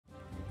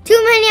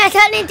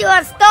turned into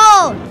a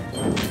stone.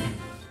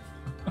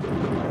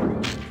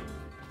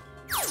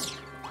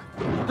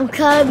 I'm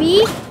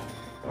Kirby.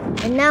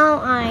 And now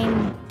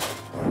I'm...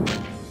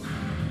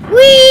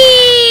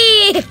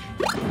 Whee!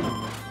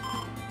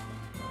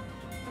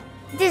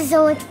 This is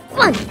so much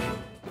fun.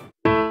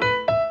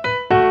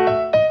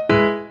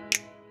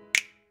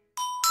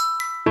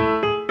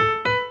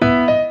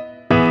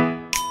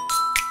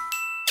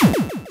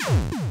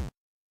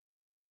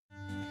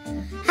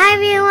 Hi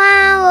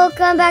everyone,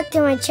 welcome back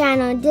to my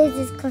channel. This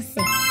is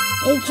Kosei,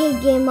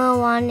 aka Gamer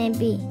 1 and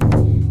B.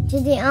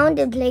 Today I want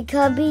to play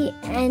Kirby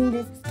and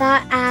the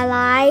Star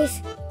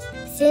Allies.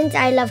 Since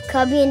I love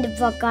Kirby and the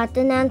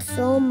Forgotten Land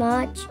so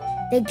much,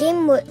 the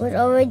game was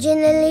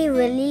originally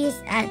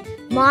released at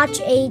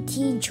March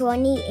 18,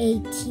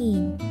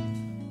 2018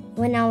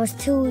 when I was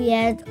 2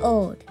 years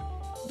old.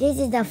 This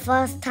is the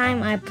first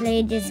time I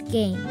played this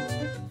game.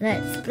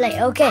 Let's play.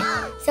 Okay,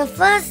 so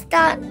first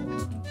start.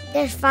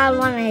 There's file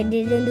 1, I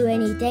didn't do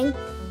anything.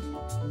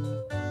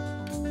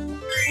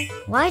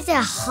 Why is it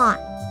hot?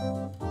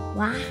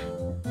 Wow.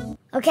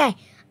 Okay.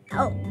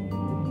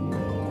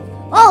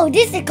 Oh,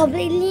 this is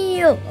completely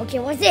new. Okay,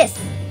 what's this?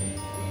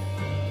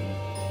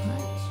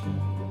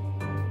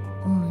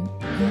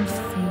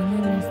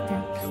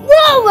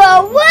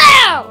 Whoa!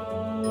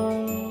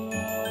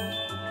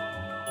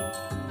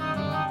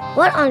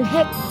 What on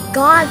heck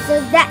God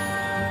says that?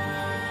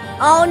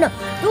 Oh no,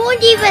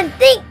 don't even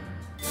think.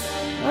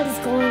 What is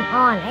going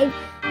on?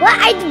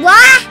 What?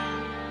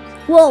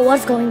 Whoa,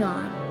 what's going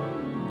on?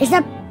 Is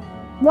that...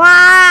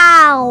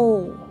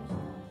 Wow!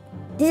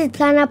 This is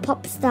Planet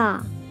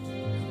Popstar.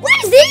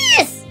 What is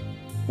this?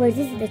 Wait,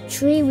 this is the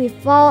tree we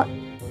fought.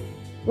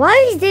 Why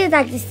is this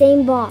like the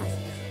same boss?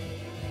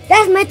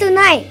 That's Metal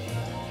Knight.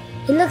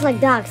 He looks like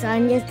Dark, so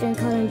I'm just gonna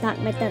call him Dark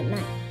Metal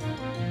Knight.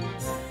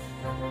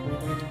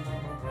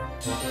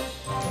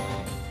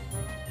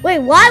 Wait,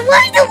 what?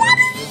 Why is the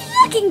water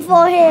looking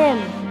for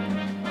him?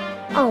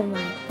 Oh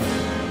my.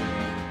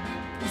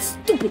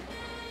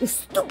 You're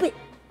stupid.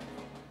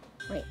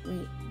 Wait.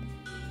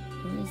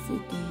 What is he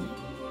doing?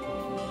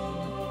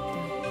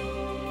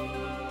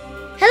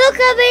 Hello,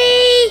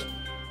 Kirby!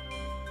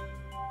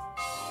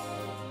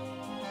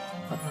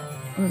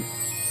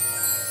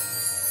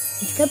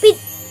 It's Kirby.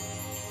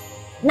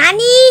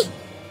 Nani?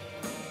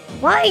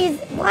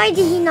 Why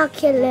did he not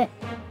kill it?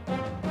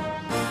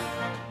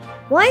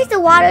 Why is the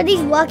water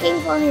deed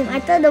working for him? I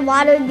thought the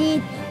water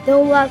deed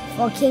don't work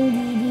for King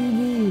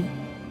DDD.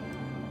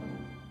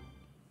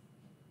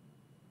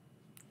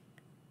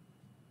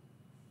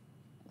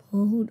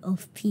 World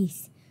of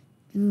Peace,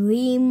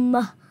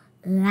 Dreamland.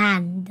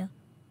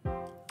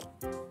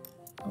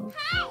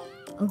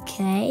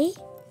 Okay.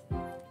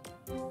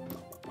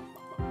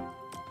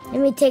 Let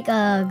me take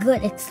a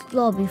good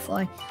explore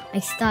before I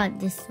start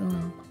this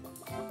one.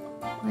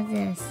 What's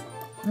this?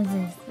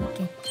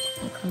 Okay,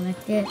 I'll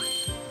collect it.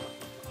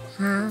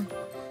 Huh?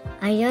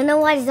 I don't know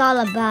what it's all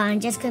about. I'm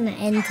just gonna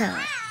enter.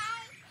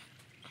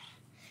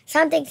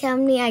 Something tells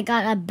me I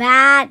got a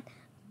bad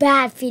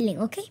feeling.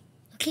 Okay.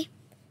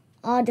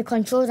 All the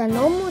controls are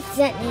normal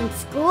set in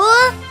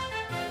school.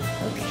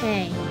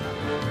 Okay.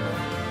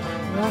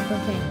 Walk.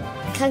 Okay.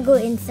 I can't go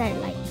inside.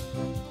 Like,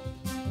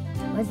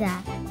 what's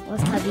that?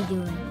 What's Kirby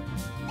doing?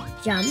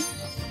 Jump.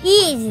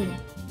 Easy.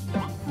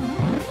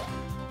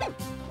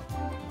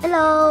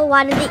 Hello.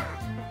 Water Leak.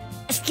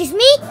 Excuse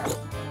me.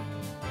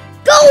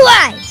 Go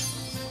away.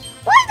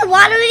 Why is the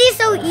Water Leak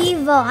so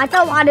evil? I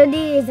thought Water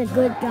Leak is a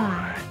good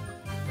guy.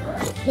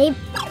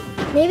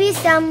 Maybe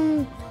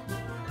some.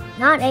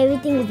 Not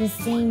everything is the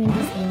same in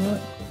this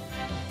world.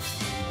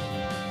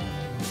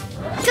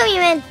 Come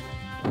here, man.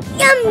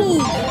 Yummy.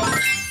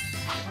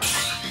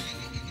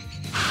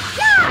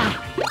 Yeah.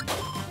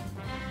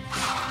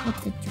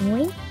 What's the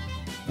join?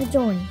 The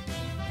join.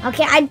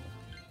 Okay,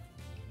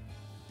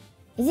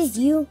 Is this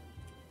you?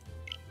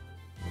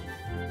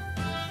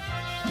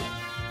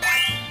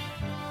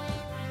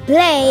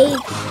 Play.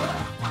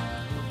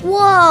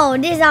 Whoa,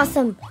 this is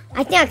awesome.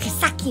 I think I can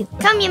suck you.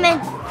 Come here,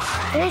 man.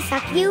 Can I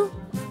suck you?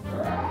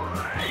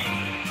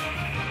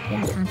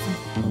 Yeah, I can't suck.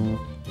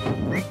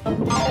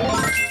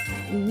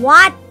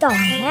 What the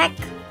heck?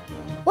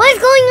 What is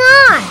going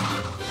on?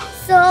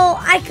 So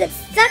I could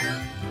suck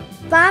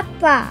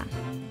Papa,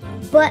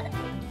 but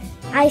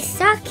I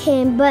suck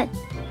him, but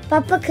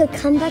Papa could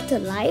come back to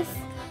life?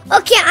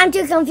 Okay, I'm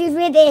too confused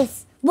with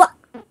this. What?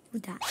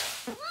 Who's that?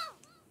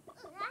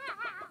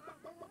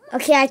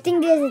 Okay, I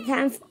think this is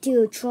time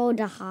to throw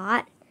the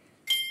heart.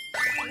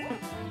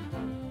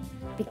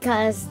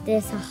 Because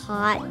there's a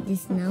heart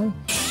just now.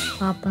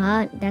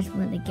 Papa, that's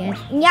what I guess.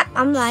 Yep,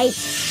 I'm right.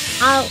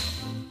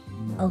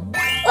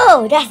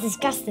 Oh, that's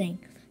disgusting.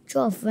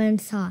 Throw a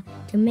friend's heart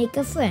to make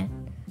a friend.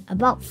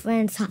 About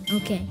friend's heart.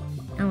 Okay,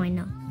 now I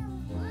know.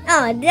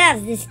 Oh,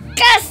 that's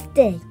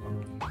disgusting.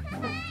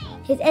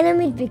 His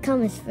enemies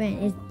become his friend.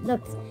 It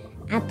looks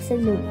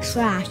absolute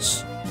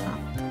trash.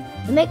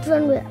 To make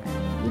friend with,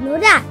 you know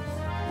that.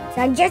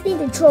 So I just need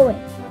to throw it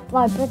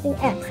by pressing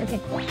X. Okay,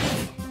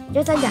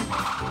 just like that.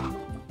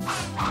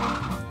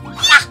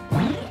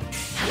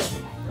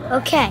 Yeah.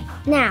 Okay,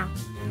 now.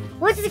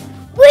 What's the...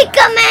 Wait,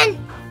 come in!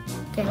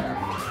 Okay.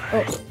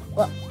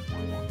 Oh.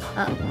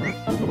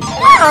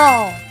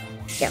 Oh!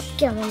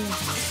 Get on me.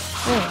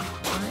 Oh,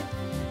 what?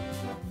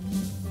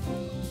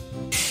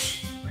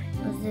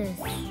 What's this?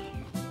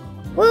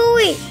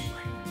 Wait!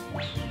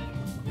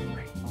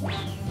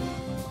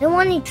 They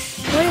want to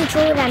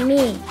throw it at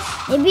me.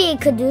 Maybe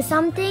it could do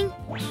something?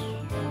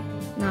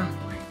 No.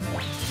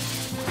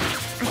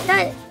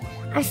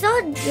 I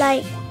thought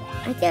like,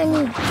 I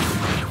think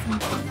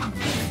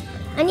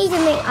I need to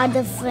make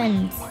other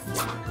friends.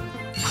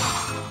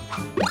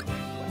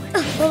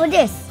 What was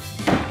this?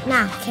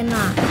 Nah,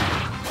 cannot.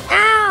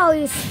 Ow,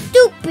 you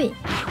stupid!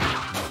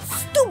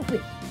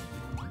 Stupid!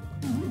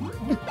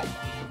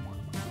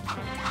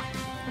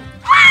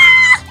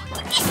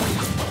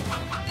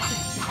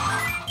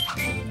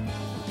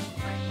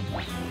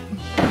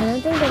 I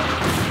don't think that...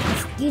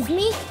 Excuse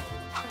me?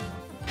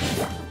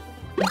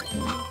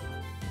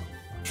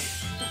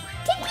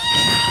 Take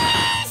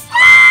this!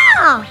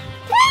 Ah!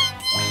 Take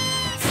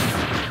this!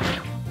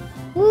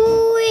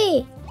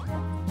 Wait!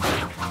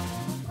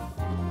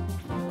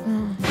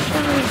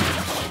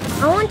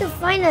 I want to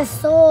find a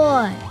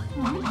sword.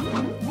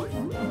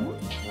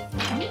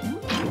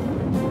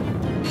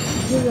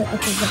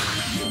 Okay, go.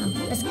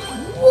 Let's go.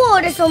 Whoa,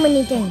 there's so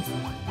many things.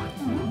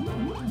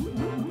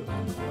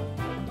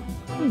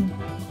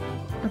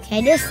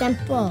 Okay, this is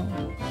simple.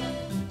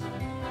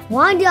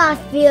 Why do I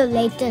feel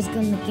later it's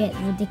gonna get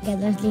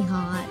ridiculously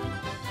hard?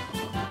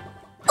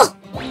 Oh,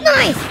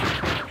 nice!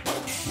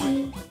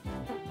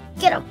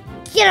 Get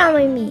up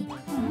of me.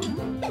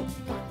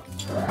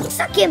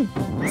 Suck him.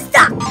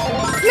 Stop.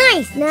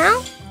 Nice.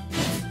 Now,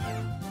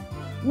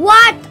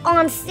 what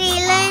on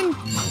ceiling?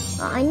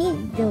 Oh, I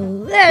need to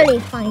really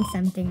find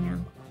something now.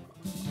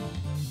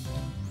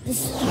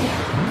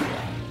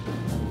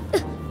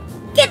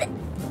 Get it.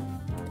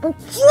 I'm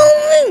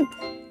throwing.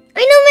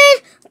 I know, man.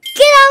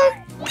 Get out.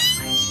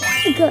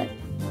 Good.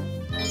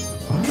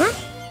 Huh?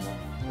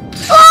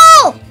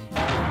 Oh!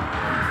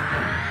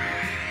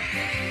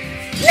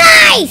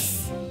 Nice.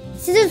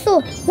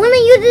 So, why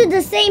don't you do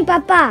the same,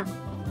 Papa?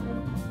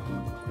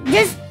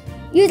 Just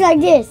use like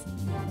this.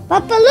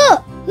 Papa,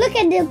 look! Look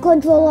at the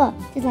controller.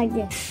 Just like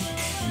this.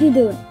 You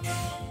do it.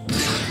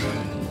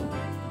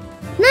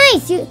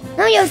 Nice!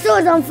 Now your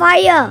sword's on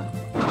fire.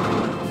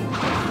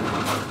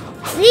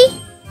 See?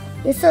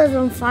 Your sword's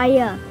on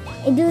fire.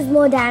 It does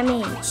more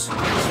damage.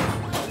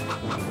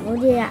 Oh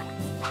yeah.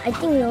 I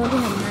think we already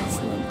have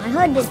maximum. I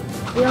heard this.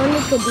 We only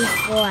could do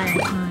 4 at a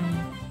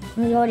time.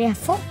 We already have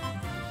 4.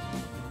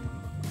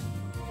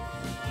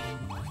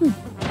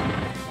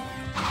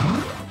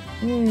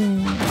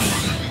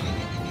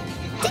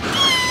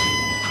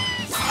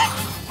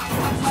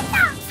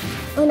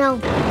 Oh no.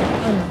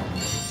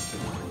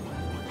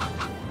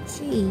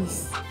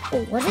 Jeez.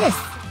 Oh, what's this?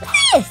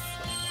 What's this?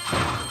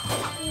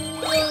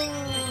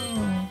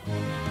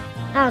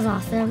 That was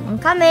awesome. I'm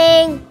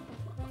coming.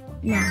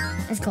 Now,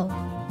 let's go.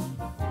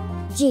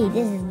 Gee,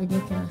 this is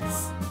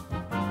ridiculous.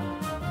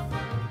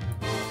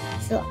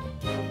 So.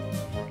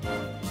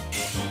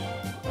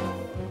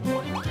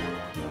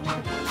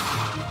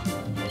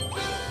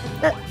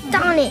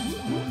 Darn it!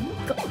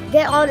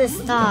 Get all the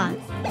stars.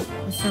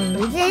 For some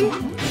reason.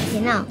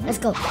 Okay, now, let's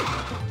go.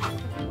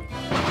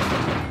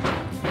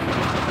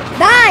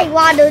 Die,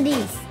 waddle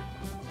these.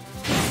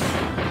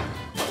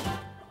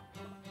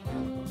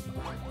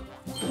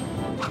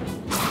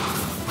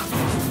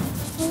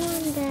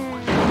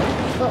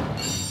 Oh,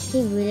 he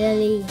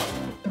really...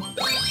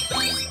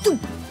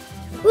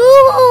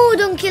 Ooh,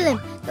 don't kill him.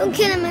 Don't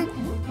kill him, man.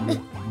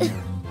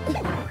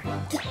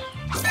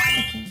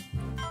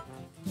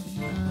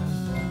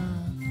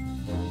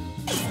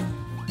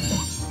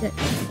 Good.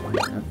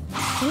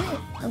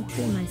 I'll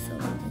kill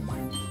myself.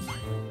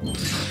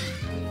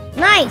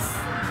 Nice!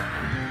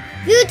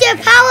 Future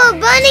power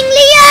burning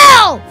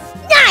Leo!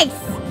 Nice!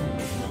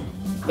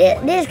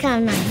 This is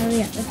kind of nice.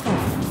 Hurry up, let's go.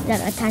 Got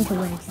a time to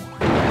waste.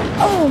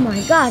 Oh my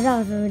god, that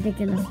was a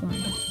ridiculous one.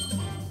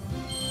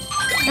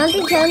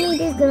 Something tells me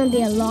this is gonna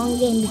be a long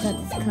game because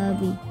it's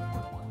Kirby.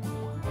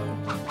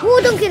 Oh,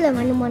 don't kill him.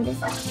 I don't want this.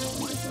 Suck.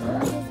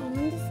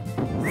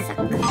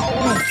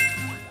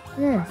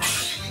 Nice.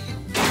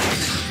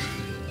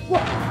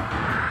 What?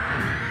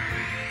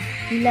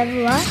 You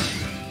level up?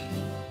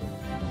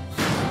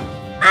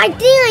 I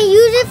think I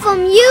use it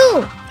from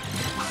you.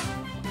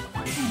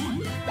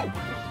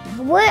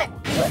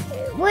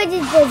 Where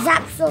did the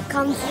Zap Sword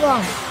come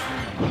from?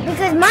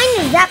 Because mine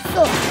is Zap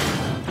Sword.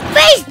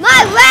 Face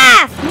my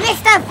wrath,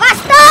 Mr.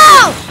 Fasto!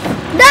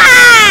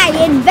 Die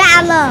in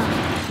valor!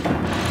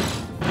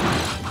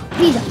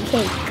 Piece of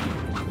cake.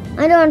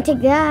 I don't want to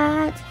take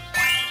that.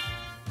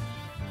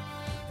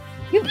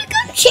 You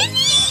become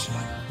chilly!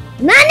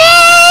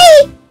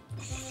 Nani!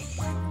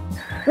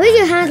 Where's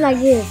your hands like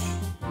this?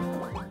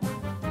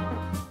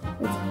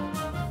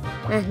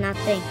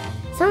 Nothing.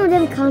 Some of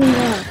them can't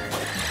work.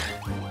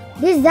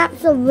 This Zap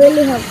Sword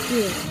really helps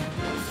you.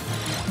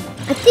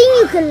 I think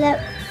you can let...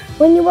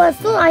 When you were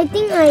full, I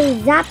think I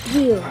zapped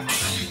you.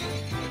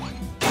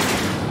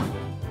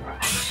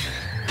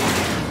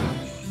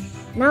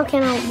 Now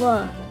can I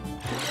work?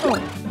 Oh,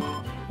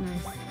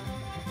 nice.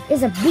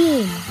 It's a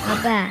beam.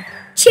 Not bad.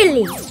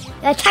 Chili. You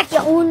attack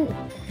your own.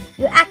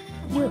 You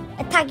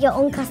attack your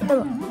own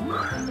customer.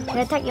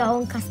 You attack your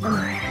own customer.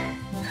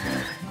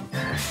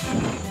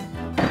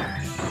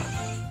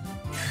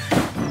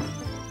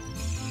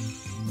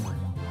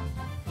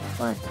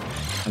 What?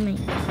 Coming.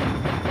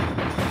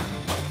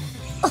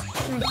 Oh,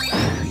 nice.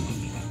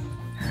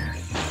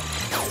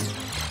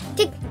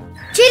 Take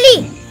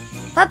chili.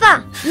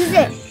 Papa, use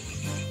it.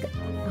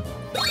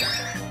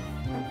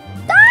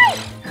 Die!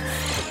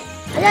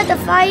 I got the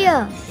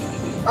fire.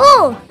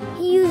 Oh,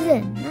 he used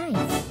it.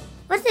 Nice.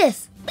 What's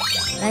this?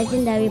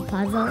 Legendary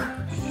puzzle.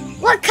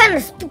 What kind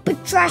of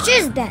stupid trash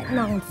is that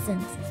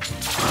nonsense?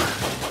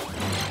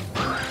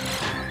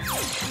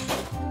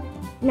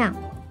 Now.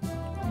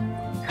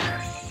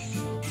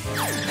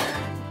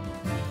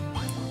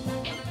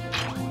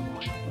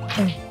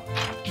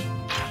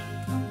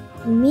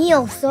 Me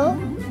also.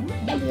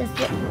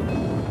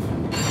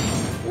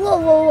 Whoa,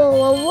 whoa, whoa,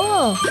 whoa,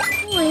 whoa.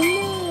 Holy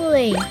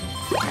moly.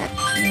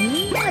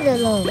 What a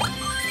load.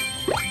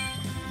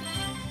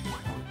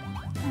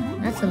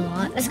 That's a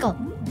lot. Let's go.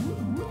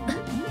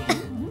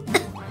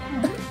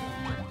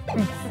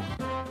 Nice.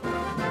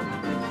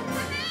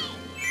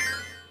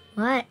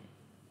 What?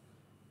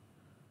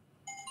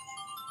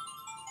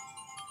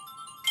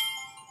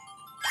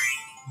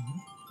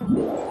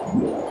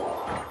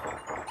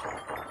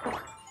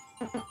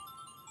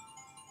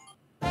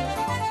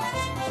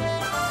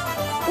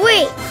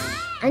 Wait!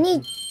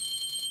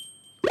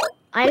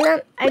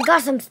 I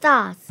got some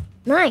stars.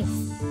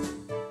 Nice.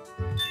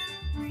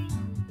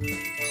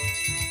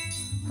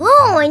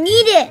 Oh, I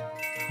need it.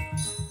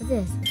 What's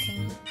this?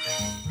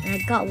 Okay. I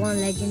got one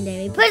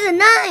legendary puzzle.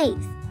 Nice.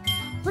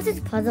 What's this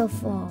puzzle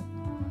for?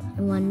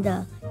 I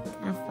wonder.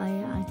 That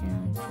fire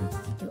item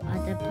to do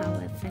other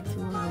power effects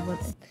while I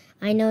weapon.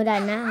 I know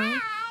that now.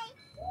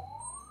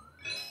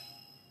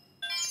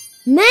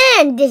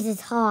 Man, this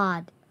is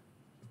hard.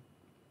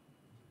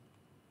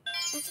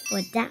 Let's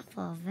put that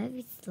for a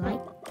very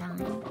slight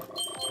time.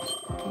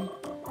 Okay.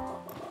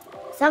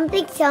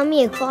 Something tell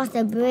me across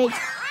the bridge.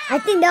 I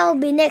think that will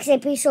be next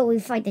episode we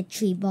fight the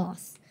tree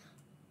boss.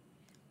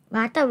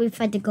 Well, I thought we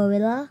fight the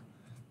gorilla.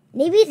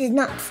 Maybe it is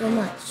not so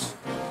much.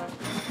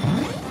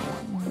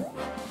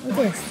 What's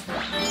this?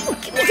 Oh,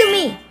 give it to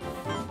me!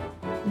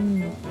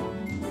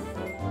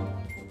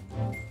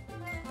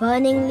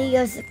 Burning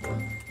Leo's.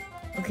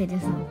 Okay,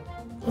 this one.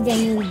 He's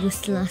genuinely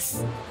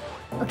useless.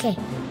 Okay,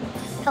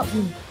 help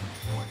me.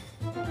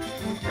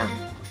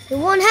 It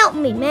won't help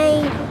me,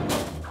 man.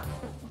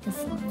 This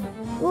one.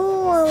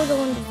 Oh, the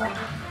one.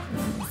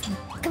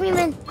 Come here,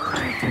 man.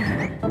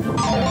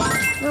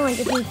 No one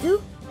gets me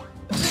through.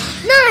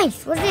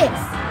 Nice! What's this?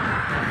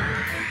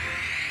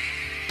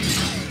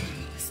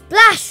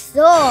 Splash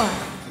sword!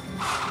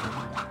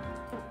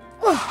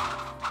 Oh.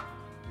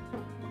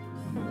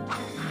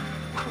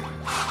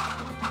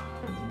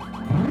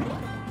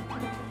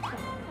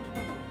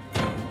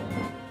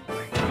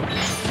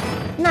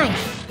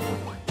 Nice!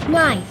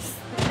 Nice!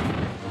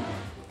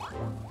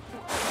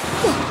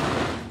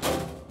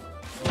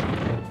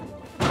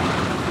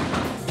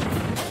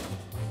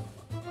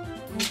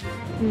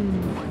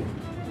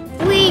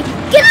 We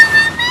get on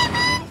my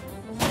man!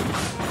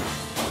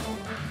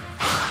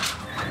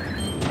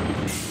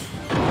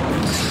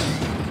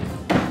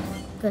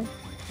 Good.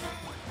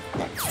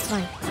 Let's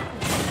fight.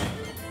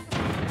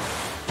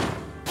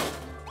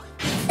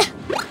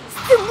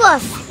 Super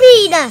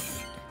speed us!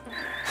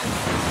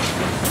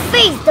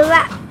 Face the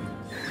rat!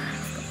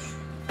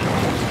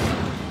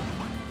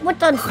 What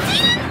the?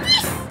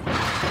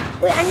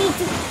 Wait, I need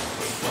to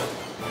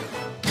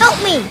help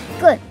me!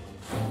 Good.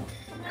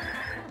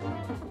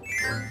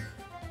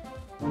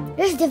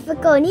 This is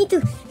difficult. I need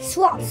to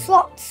swap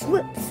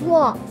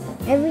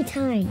every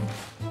time.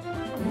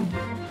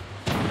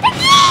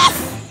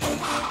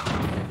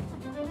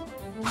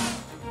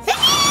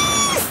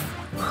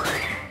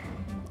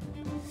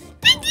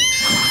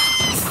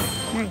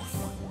 Nice.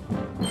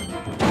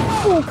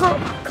 Oh,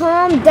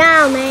 calm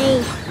down,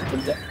 man.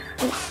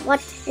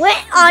 What?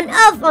 Where on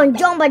earth on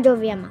Jomba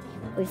Joviama?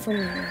 Wait for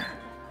me.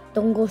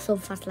 Don't go so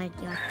fast like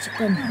your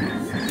chicken.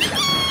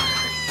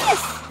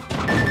 Yes.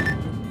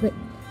 Wait.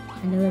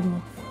 And a little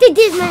more. Take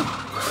this, man!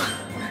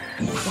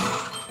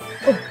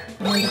 Oh,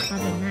 another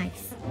puzzle.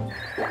 Nice.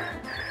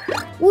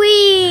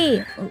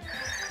 Whee! Oh.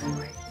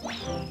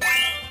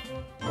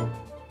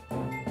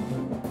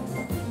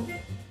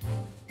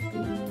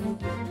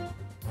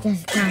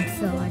 Just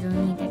cancel. I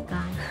don't need that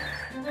guy.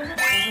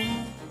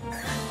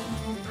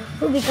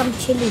 Who become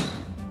chili?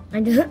 I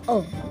don't.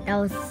 Oh, that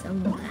was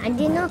someone. I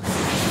didn't know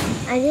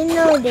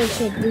they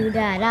could do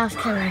that. That was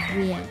kind of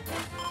weird.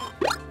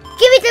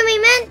 Give it to me,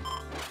 man!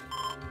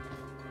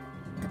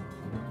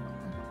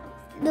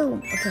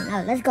 Okay,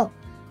 now let's go.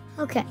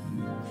 Okay.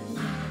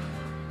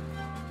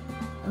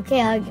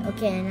 Okay, now I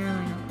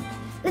know.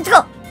 Let's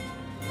go!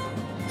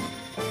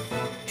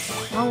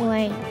 Wrong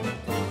way.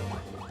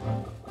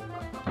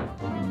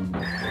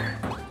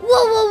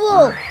 Whoa, whoa,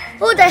 whoa!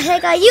 Who the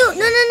heck are you?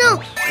 No, no,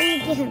 no. Let me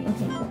get him.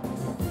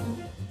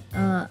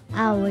 Okay.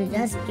 I will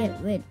just get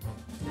rid.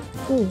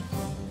 Ooh.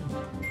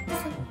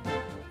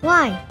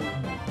 Why?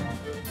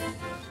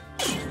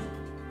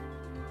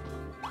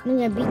 I'm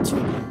gonna beat you.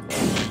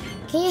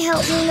 Can you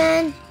help me,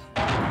 man?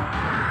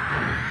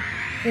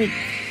 Wait.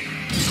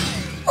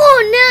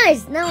 Oh,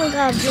 nice! Now I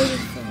got a blue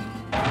thing.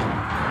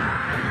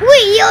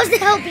 Wait, he also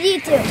helped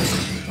you too.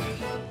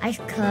 Ice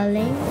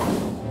curling.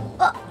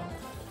 Oh.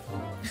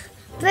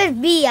 Press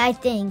B, I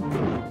think.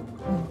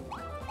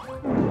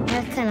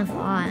 That's kind of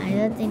odd. I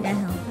don't think that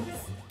helps.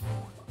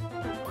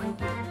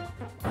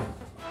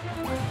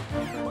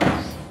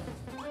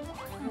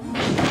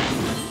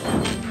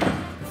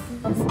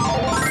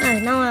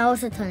 Nice, now I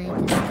also turn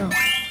into stone.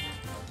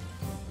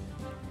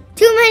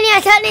 Too many, I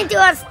turned into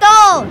a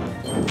stone!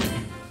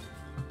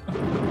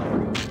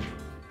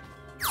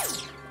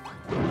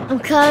 I'm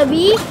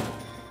Kirby,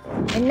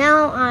 and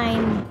now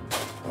I'm...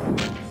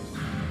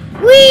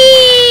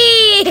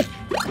 Whee!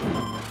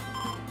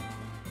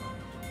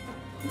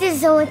 This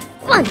is so much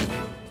fun!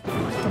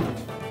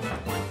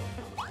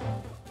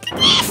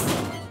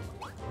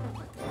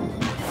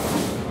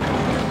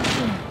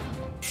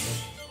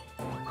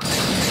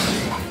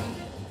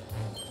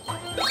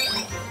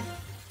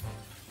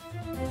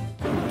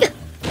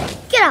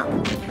 Get out!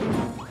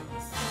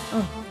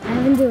 Oh, I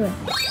haven't do it.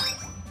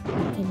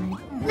 Okay, man.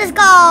 Let's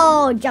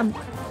go! Jump!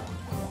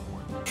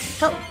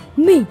 Help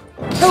me!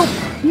 Help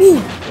me!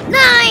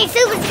 Nice!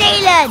 Super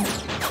Saiyan!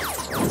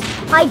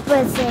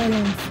 Hyper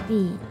Saiyan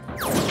speed.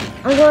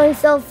 I'm going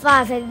so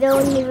fast, I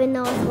don't even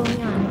know what's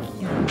going on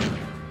here.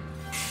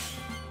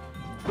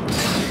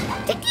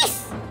 Take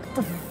this! What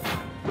the f...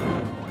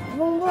 It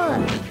won't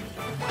work.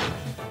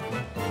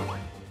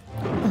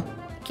 Oh,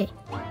 okay.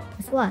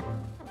 Guess what?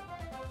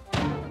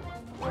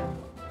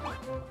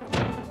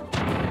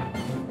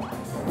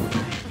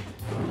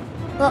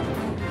 Oh,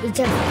 it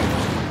just...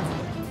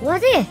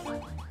 What is?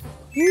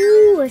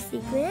 Ooh, a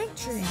secret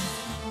entrance.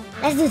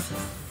 Let's do this.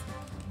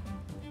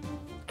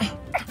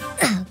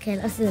 Okay,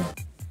 let's do it.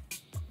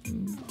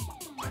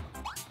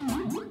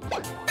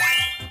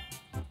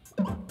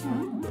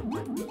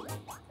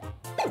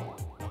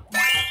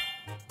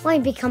 Why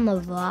become a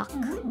rock? I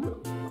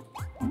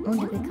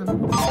want to become a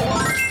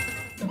rock.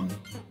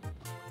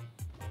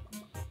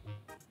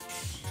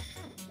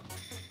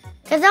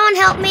 Can someone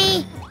help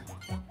me?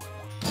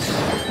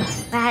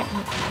 That.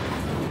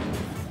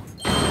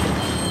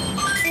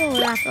 Oh,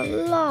 that's a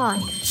lot.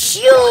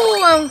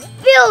 Shoo! I'm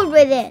filled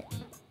with it.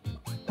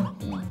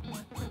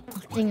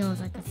 I think it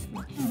was like a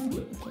small.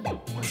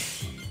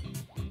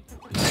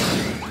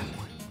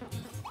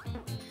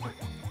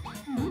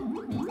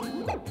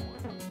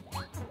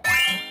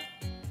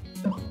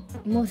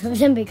 Most of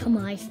them become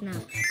ice now.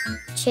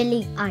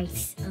 Chili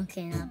ice.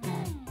 Okay, not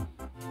bad.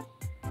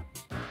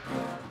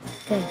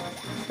 Okay,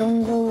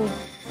 don't go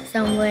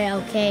somewhere.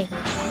 Okay.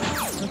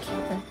 Okay,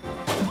 good.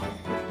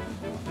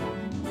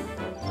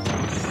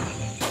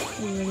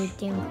 You really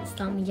think you can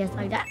stop me just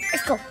like that?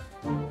 Let's go.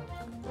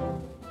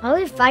 Are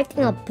we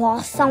fighting a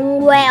boss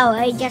somewhere, or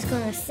are we just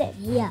gonna sit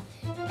here?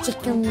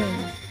 Chicken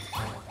wing.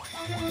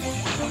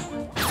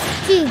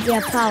 Geez,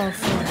 they're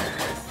powerful.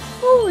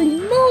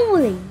 Holy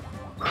moly!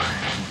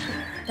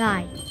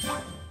 Die.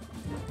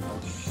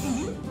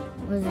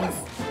 What is this?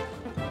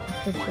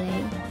 To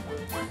play?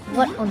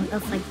 What on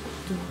earth I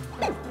do?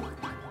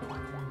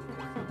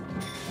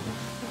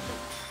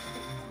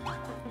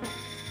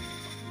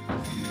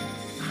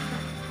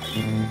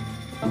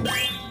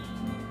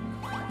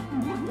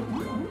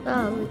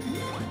 Oh.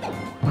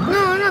 No,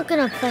 I'm not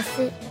gonna press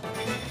it.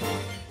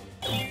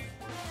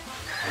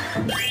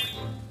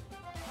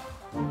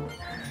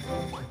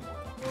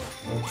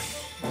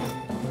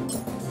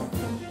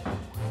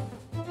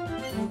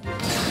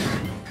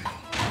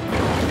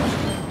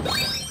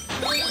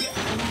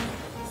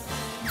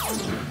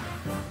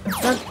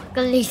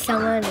 Luckily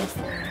someone is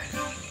there.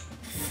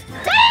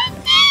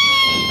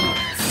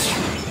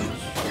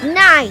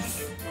 Nice!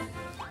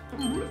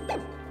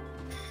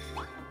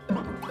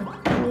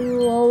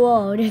 Whoa,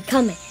 whoa, they're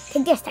coming.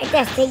 Take this, take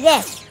this, take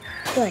this.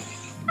 Good.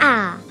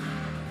 Ah.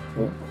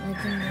 Oh,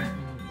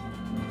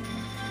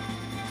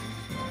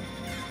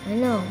 I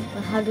know,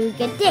 but how do we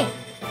get this?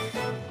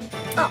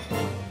 Oh.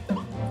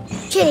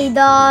 Chili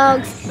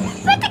dogs.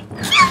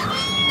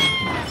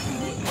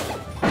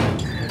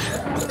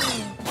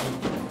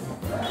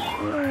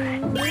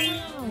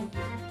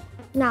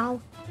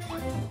 No.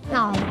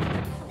 No.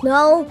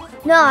 No.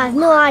 No, I have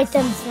no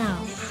items now.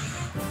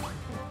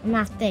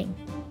 Nothing.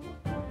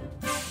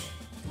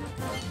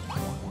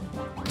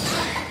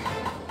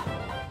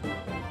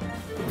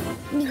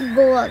 You can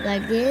go up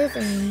like this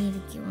and you need to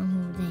keep on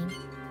moving.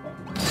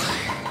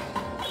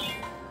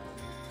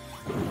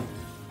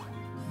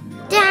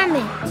 Damn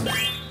it!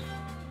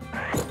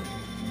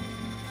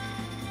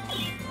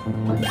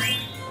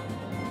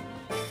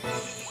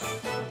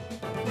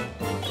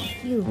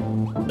 You.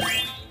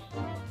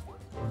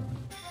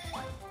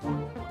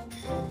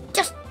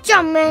 Just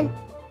jump, man.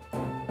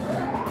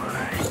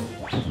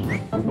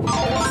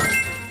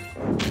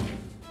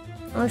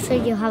 I'll show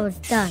you how it's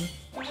done.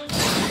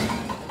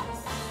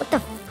 What the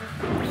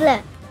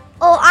flip?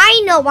 Oh,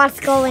 I know what's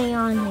going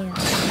on here.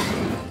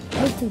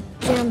 I need to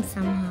jump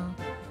somehow.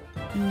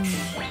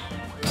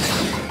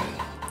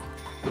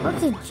 How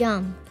to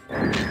jump?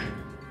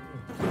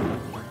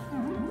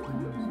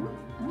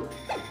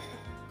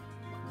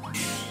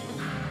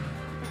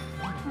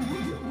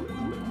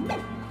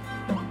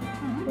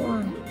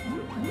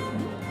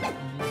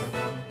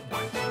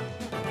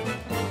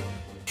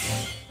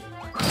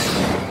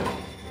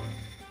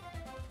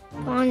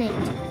 On it.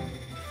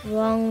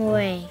 Wrong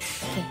way.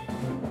 Okay.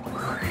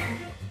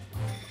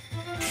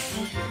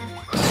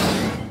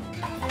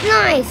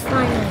 Nice,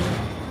 finally.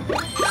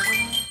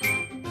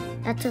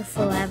 That took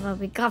forever.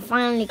 We got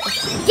finally.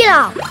 Get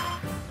out!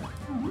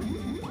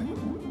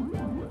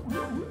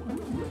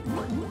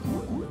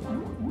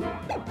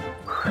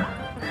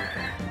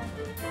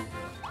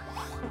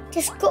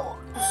 Just go.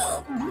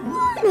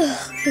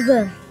 Okay,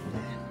 good.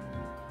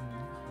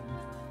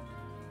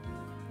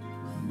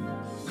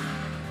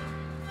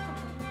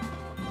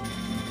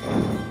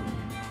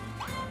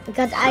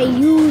 Because I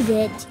use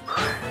it.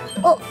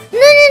 Oh,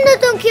 no,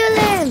 don't kill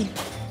him.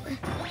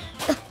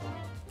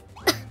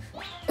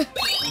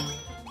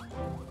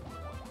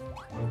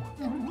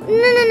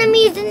 No, I'm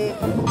using.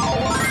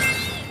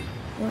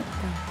 What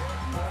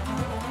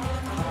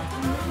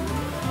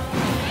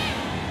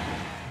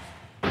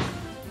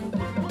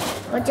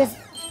the? Or just.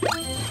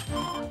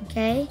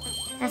 Okay,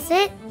 that's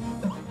it.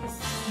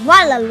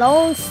 What a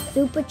long,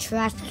 stupid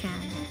trash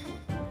can.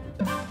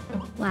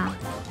 Wow.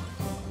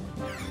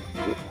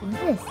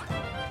 What is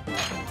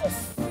this?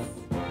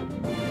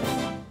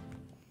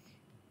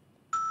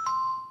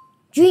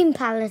 Dream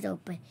Palace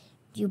open.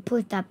 You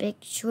put that big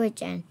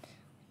switch and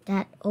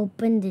that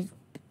opened the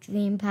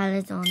Dream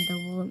Palace on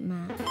the world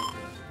map.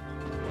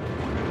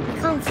 I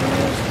can't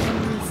finish when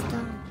we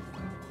start.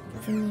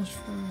 Finish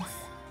first.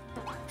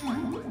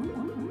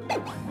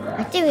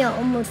 I think we are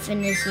almost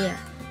finished here.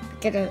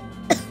 Because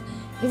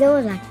it's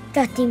only like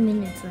 30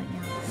 minutes right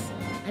now.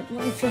 Like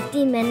only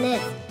 15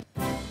 minutes.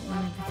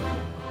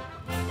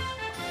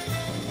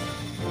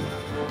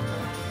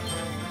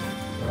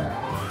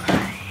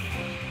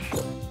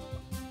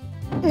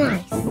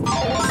 Nice.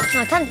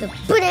 Now time to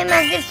put him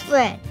as his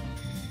friend.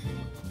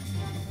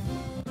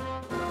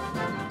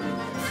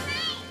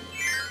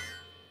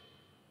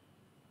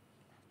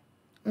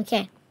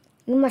 Okay.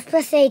 You must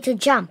press A to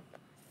jump.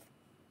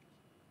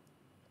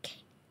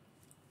 Okay.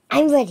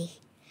 I'm ready.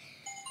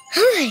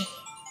 Hurry.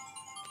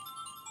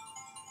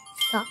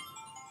 Stop.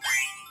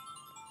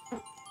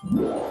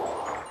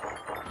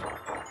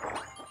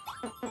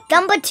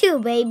 Number 2,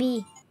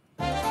 baby.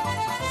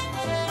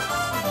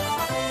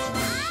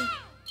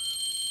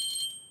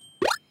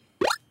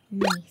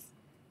 Nice.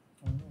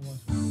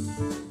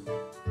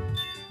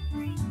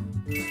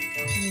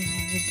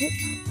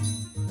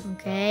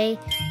 Okay,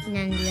 and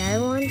then the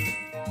other one.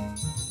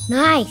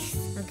 Nice.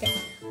 Okay,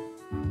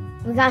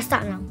 we gotta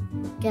start now.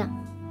 Get up.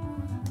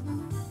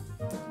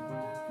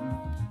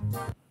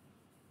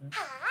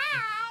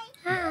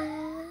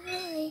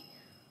 Hi.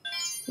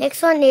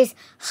 Next one is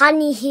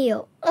Honey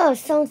Hill. Oh,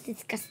 sounds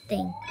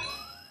disgusting.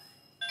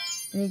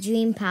 The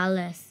Dream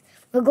Palace.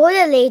 We'll go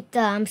there later.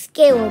 I'm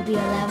scared will be a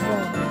level.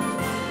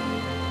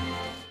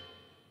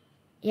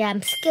 Yeah,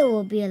 I'm scared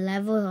will be a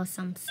level or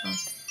some sort.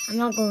 I'm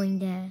not going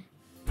there.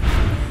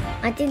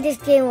 I think this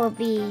game will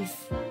be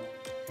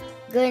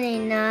good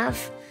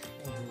enough.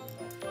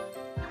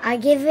 I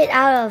give it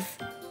out of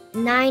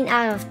 9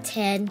 out of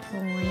 10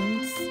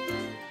 points.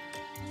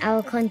 I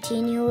will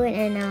continue it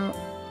and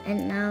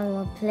I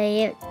will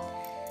play it.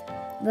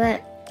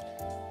 But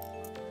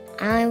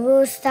I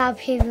will stop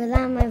here. If you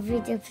like my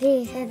video,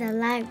 please hit the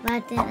like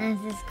button and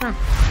subscribe.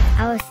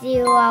 I will see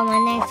you on my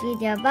next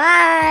video.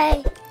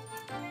 Bye!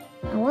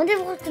 I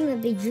wonder what's gonna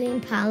be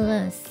Dream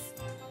Palace.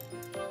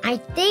 I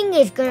think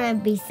it's gonna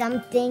be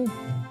something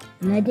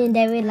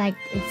legendary like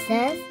it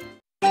says.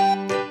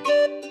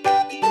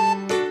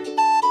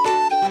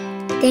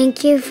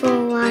 Thank you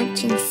for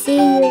watching. See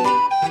you.